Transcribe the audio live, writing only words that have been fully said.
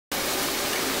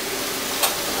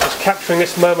capturing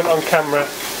this moment on camera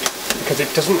because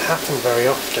it doesn't happen very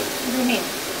often. What do you mean?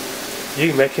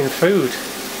 You making food.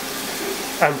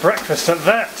 And breakfast at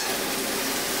that.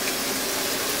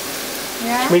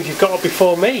 Yeah? Which means you've got up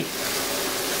before me.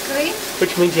 Really?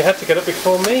 Which means you had to get up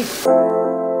before me.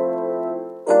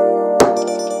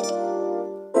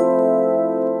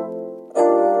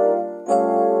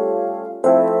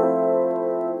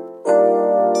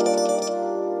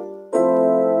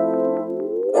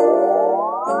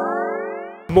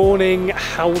 Morning,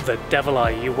 how the devil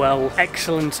are you? Well,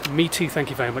 excellent, me too, thank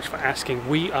you very much for asking.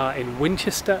 We are in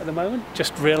Winchester at the moment,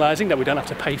 just realising that we don't have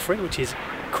to pay for it, which is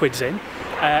quids in.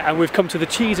 And we've come to the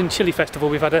Cheese and Chili Festival.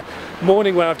 We've had a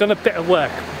morning where I've done a bit of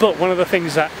work, but one of the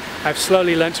things that I've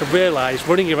slowly learned to realise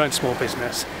running your own small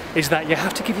business is that you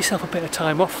have to give yourself a bit of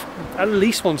time off, at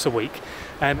least once a week.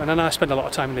 And I know I spend a lot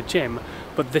of time in the gym,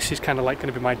 but this is kind of like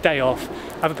going to be my day off,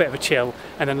 have a bit of a chill,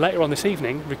 and then later on this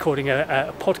evening recording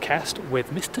a podcast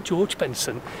with Mr. George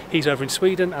Benson. He's over in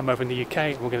Sweden, I'm over in the UK,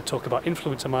 and we're going to talk about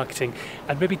influencer marketing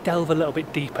and maybe delve a little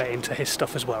bit deeper into his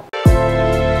stuff as well.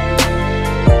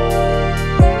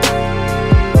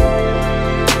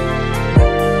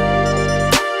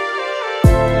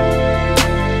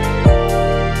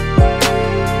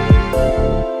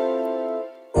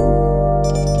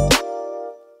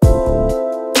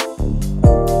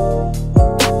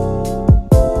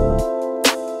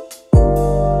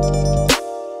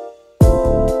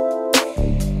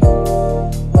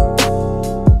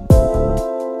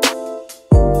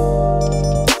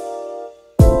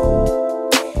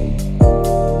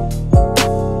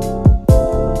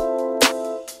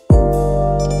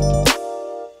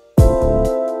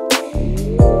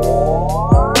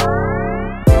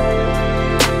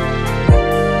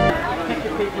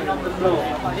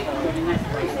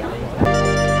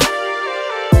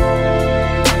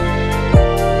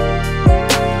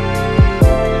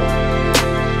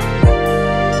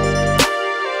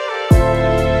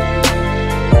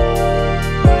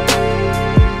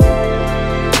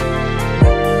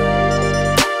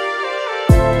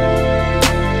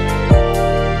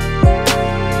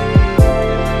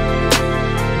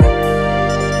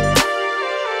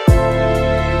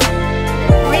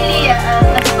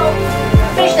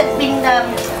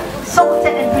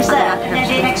 Salted and preserved, and then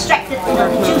they've extracted the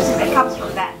juices that comes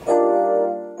from that.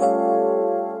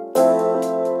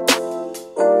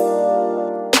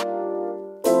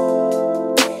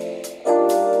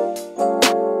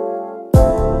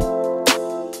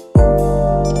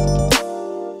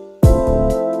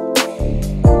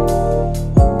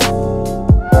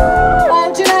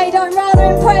 Oh, Junaid, I'm rather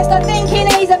impressed. I think he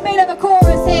needs a bit of a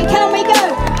chorus here. Can we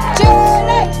go?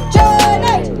 Junaid,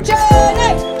 Junaid,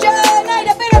 Junaid, Junaid.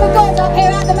 A bit of a god up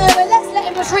here at the moment. Let's let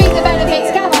him just read the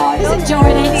benefits. Come on, he's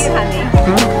enjoying it.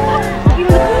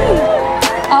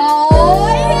 Oh,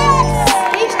 yes!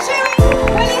 He's chewing.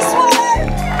 Will he swallow?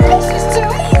 This is too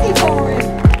easy for him.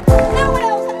 No one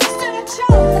else understood a chance,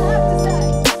 I have to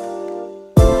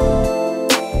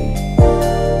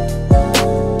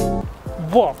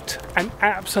say. What an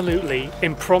absolutely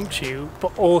impromptu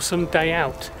but awesome day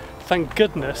out. Thank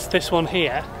goodness this one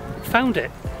here found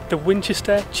it. The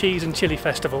Winchester Cheese and Chili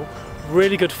Festival.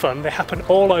 Really good fun. They happen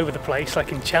all over the place,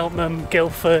 like in Cheltenham,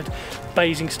 Guildford,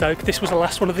 Basingstoke. This was the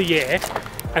last one of the year,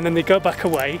 and then they go back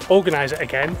away, organise it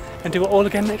again, and do it all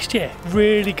again next year.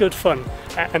 Really good fun.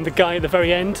 And the guy at the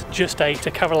very end just ate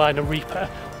a Carolina Reaper,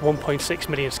 1.6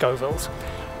 million Scovilles.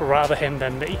 Rather him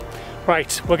than me.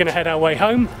 Right, we're going to head our way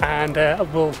home, and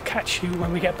we'll catch you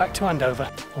when we get back to Andover.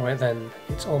 Alright then,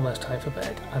 it's almost time for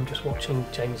bed. I'm just watching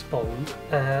James Bond,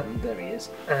 and there he is,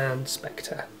 and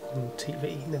Spectre on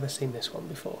TV. Never seen this one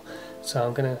before. So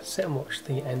I'm going to sit and watch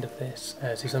the end of this.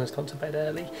 Zuzana's gone to bed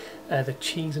early. The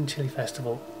Cheese and Chili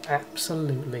Festival,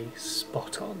 absolutely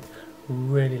spot on.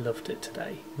 Really loved it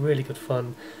today. Really good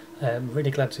fun.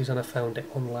 Really glad Zuzana found it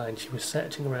online. She was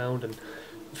searching around and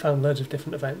found loads of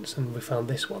different events, and we found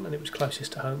this one, and it was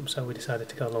closest to home, so we decided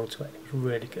to go along to it. It was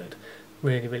really good,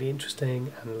 really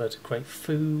interesting, and loads of great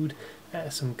food,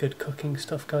 some good cooking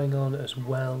stuff going on as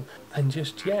well, and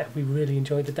just, yeah, we really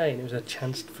enjoyed the day, and it was a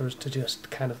chance for us to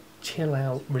just kind of chill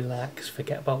out, relax,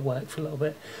 forget about work for a little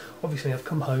bit. Obviously I've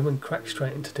come home and cracked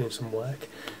straight into doing some work,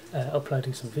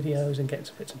 uploading some videos and getting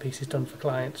some bits and pieces done for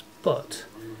clients, but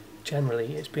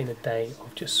generally it's been a day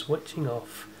of just switching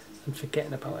off and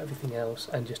forgetting about everything else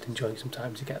and just enjoying some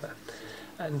time together.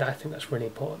 And I think that's really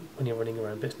important when you're running your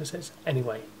own businesses.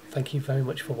 Anyway, thank you very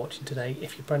much for watching today.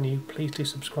 If you're brand new, please do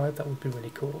subscribe, that would be really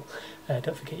cool.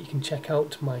 Don't forget you can check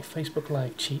out my Facebook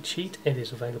Live cheat sheet. It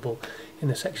is available in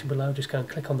the section below. Just go and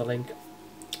click on the link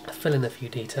fill in a few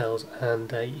details,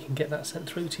 and you can get that sent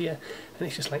through to you. And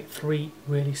it's just like 3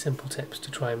 really simple tips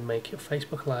to try and make your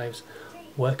Facebook Lives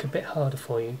work a bit harder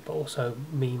for you, but also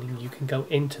meaning you can go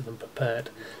into them prepared,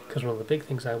 because one of the big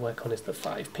things I work on is the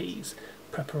 5 Ps.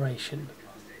 Preparation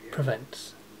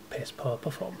prevents piss poor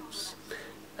performance.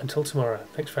 Until tomorrow,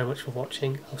 thanks very much for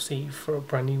watching. I'll see you for a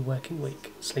brand new working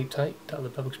week. Sleep tight, don't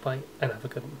let the bugs bite, and have a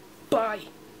good one.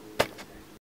 Bye!